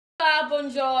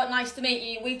Bonjour, nice to meet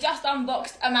you. We've just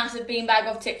unboxed a massive beanbag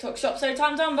of TikTok shop, so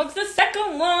time to unbox the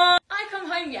second one. I come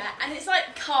home yet, and it's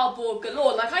like cardboard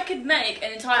galore. Like I could make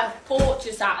an entire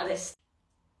fortress out of this.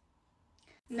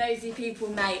 Nosy people,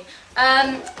 mate.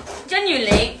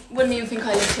 Genuinely, wouldn't even think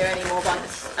I lived here anymore by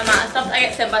this amount of stuff that I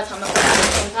get sent by the time I walk out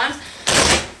sometimes.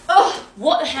 Oh,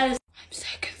 what the hell is... I'm so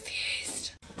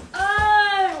confused.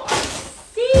 Oh, I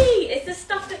see. It's the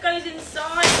stuff that goes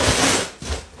inside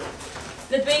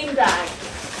the beanbag.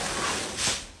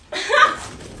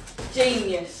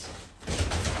 Genius.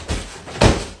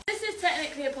 This is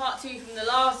technically a part 2 from the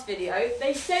last video.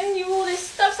 They send you all this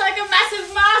stuff like a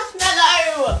massive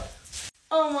marshmallow.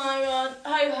 Oh my god.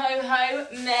 Ho ho ho.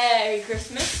 Merry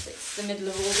Christmas. It's the middle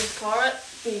of August, Cara.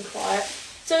 Be quiet.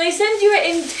 So they send you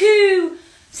it in 2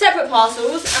 separate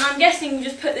parcels, and I'm guessing you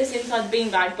just put this inside the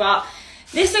beanbag, but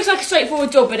this looks like a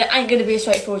straightforward job, but it ain't going to be a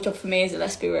straightforward job for me, is it?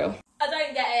 Let's be real. I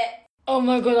don't get it. Oh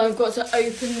my god, I've got to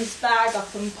open this bag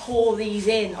up and pour these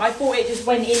in. I thought it just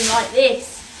went in like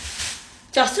this.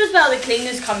 Just as well the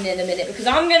cleaner's coming in a minute, because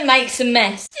I'm going to make some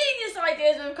mess. Genius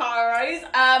ideas with Cara's.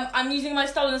 I'm using my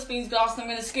stolen spoons glass, and I'm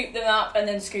going to scoop them up and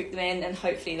then scoop them in, and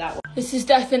hopefully that will. This is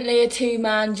definitely a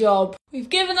 2-man job. We've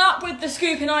given up with the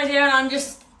scooping idea, and I'm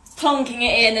just plonking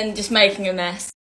it in and just making a mess.